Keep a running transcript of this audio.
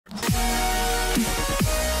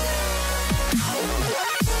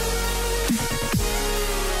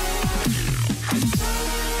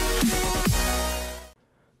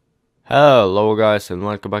Hello guys and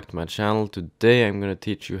welcome back to my channel. Today I'm gonna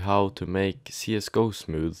teach you how to make CSGO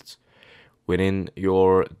smooths within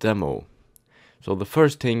your demo. So the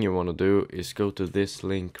first thing you want to do is go to this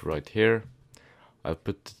link right here. I'll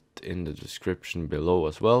put it in the description below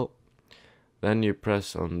as well. Then you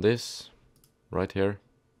press on this right here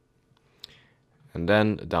and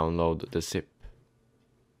then download the zip.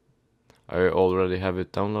 I already have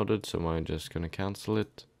it downloaded, so I'm just gonna cancel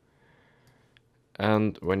it.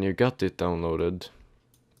 And when you got it downloaded,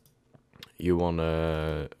 you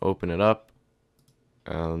wanna open it up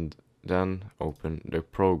and then open the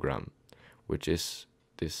program, which is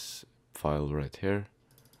this file right here.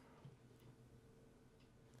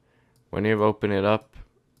 When you've opened it up,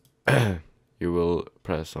 you will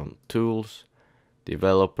press on Tools,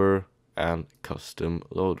 Developer and Custom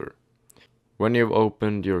Loader. When you've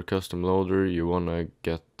opened your custom loader, you wanna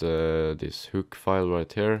get this hook file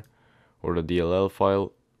right here, or the DLL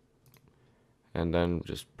file, and then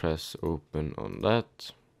just press open on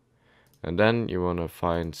that. And then you want to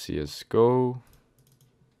find CSGO,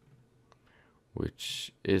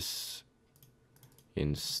 which is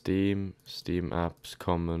in Steam Apps,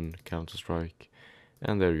 Common, Counter-Strike,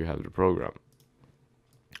 and there you have the program.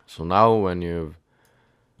 So now when you've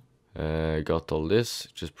got all this,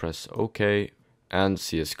 just press OK and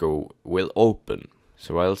CSGO will open.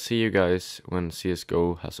 So I'll see you guys when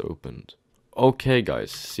CSGO has opened. Okay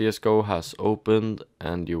guys, CSGO has opened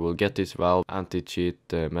and you will get this Valve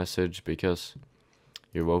anti-cheat message because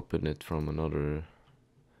you've opened it from another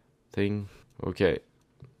thing. Okay,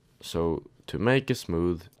 so to make a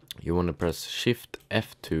smooth, you want to press Shift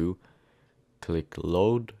F2, click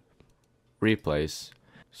Load, Replace.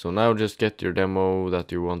 So now just get your demo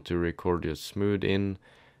that you want to record your smooth in,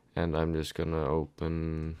 and I'm just gonna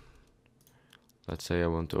open... Let's say I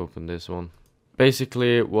want to open this one.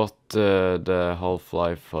 Basically what the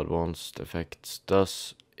Half-Life Advanced effects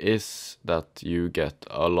does is that you get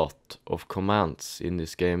a lot of commands in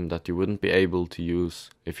this game that you wouldn't be able to use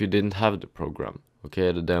if you didn't have the program.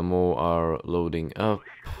 Okay, the demo are loading up.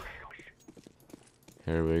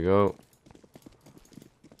 Here we go.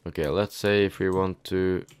 Okay, let's say if we want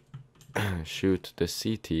to shoot the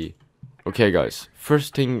CT. Okay guys,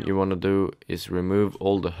 first thing you want to do is remove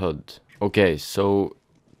all the HUD. Okay, so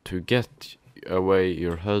to get away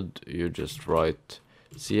your HUD, you just write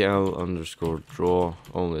CL_draw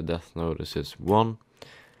only death notice is 1,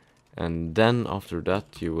 and then after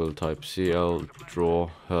that you will type CL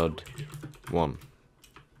draw HUD 1.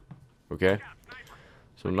 Okay,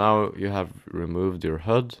 so now you have removed your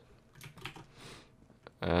HUD,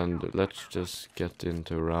 and let's just get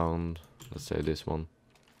into round, let's say this one.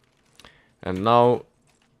 And now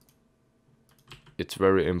it's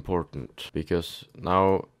very important because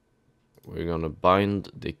now we're gonna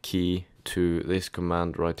bind the key to this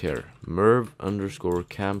command right here,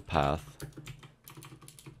 merv_campath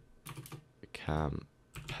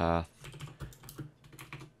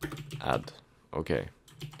add. Okay,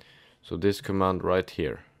 so this command right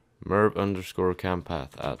here,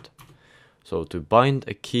 merv_campath add. So to bind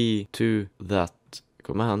a key to that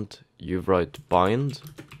command, you write bind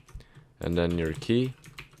and then your key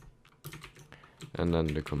and then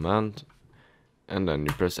the command, and then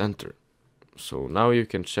you press enter. So now you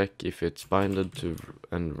can check if it's binded to,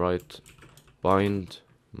 and write bind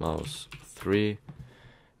mouse 3,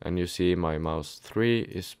 and you see my mouse 3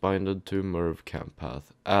 is binded to merv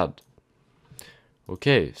campath add.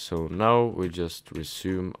 Okay, so now we just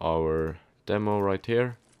resume our demo right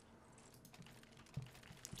here,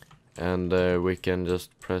 and we can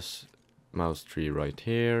just press mouse 3 right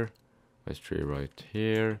here, mouse 3 right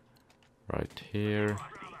here, right here,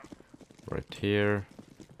 right here,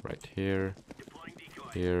 right here,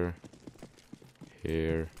 here,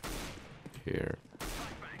 here, here.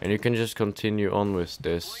 And you can just continue on with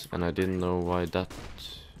this, and I didn't know why that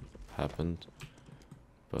happened,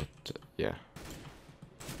 but yeah.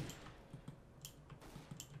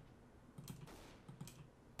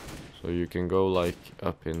 So you can go like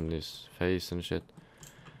up in this face and shit.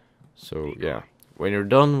 So yeah, when you're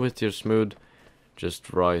done with your smooth,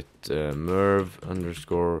 just write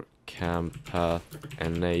merv_campath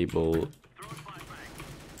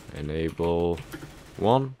enable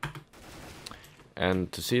 1,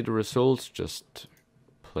 and to see the results just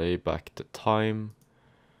play back the time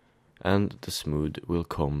and the smooth will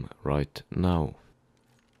come right now.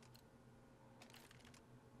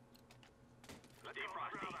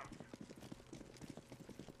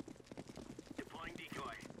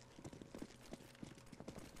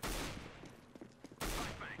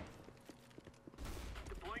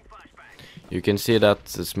 You can see that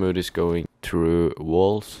the smooth is going through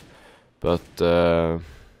walls, but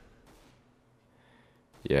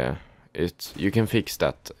yeah, you can fix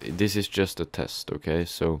that. This is just a test, okay?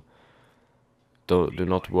 So do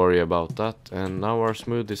not worry about that. And now our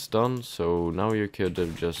smooth is done, so now you could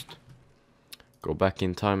just go back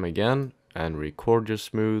in time again and record your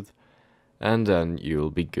smooth, and then you'll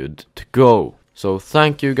be good to go. So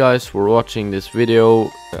thank you guys for watching this video.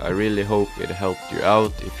 I really hope it helped you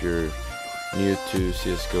out if you're new to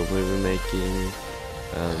CSGO movie making,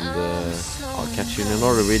 and I'll catch you in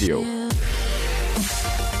another video.